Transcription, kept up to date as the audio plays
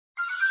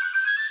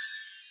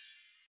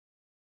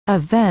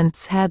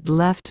Events had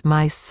left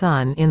my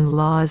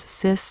son-in-law's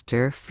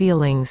sister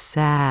feeling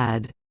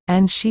sad,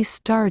 and she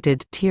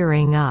started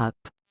tearing up.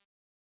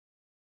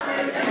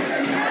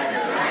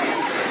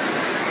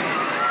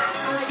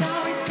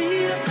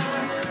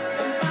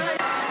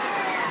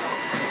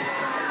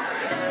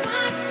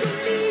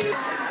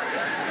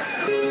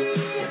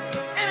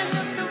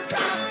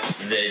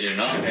 They do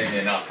not pay me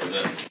enough for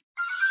this.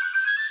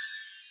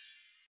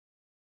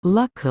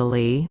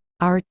 Luckily,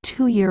 our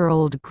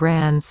 2-year-old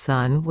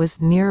grandson was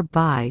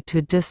nearby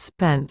to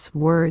dispense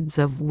words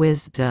of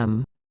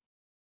wisdom.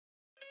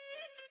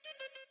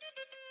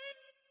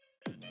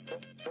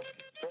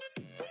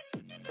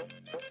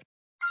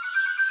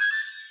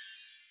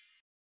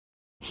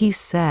 He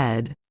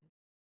said,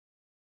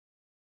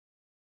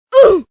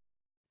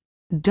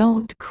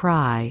 "Don't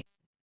cry.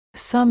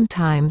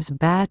 Sometimes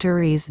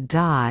batteries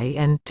die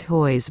and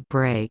toys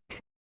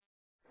break."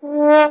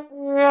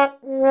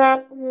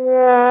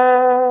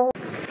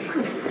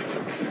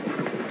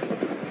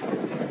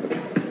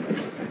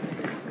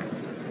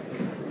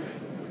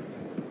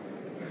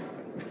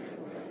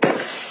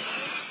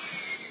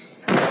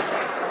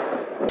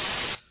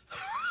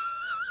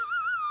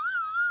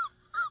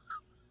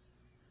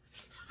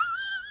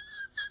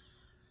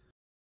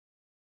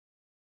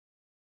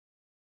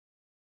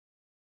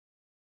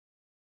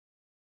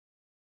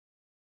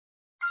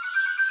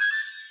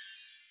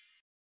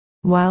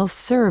 While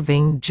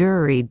serving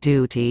jury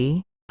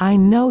duty, I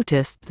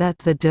noticed that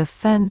the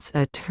defense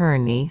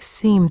attorney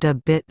seemed a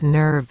bit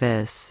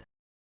nervous.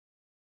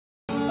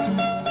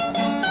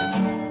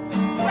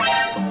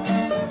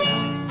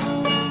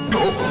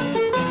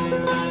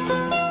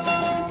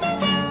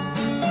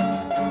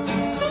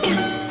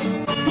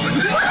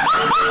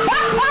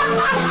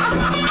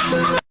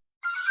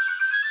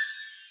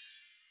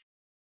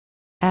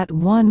 At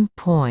one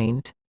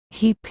point,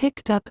 he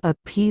picked up a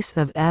piece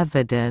of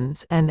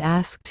evidence and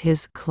asked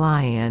his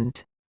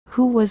client,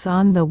 who was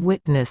on the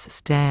witness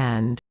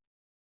stand,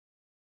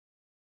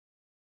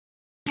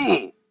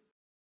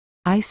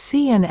 "I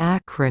see an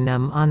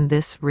acronym on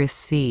this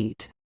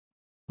receipt.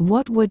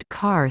 What would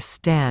CAR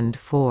stand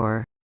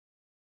for?"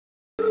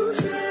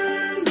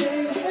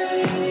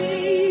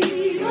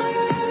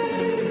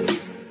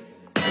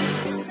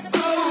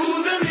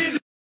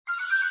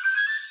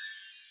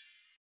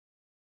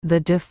 The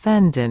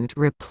defendant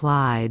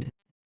replied,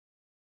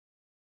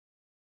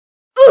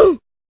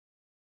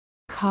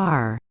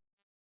 "CAR."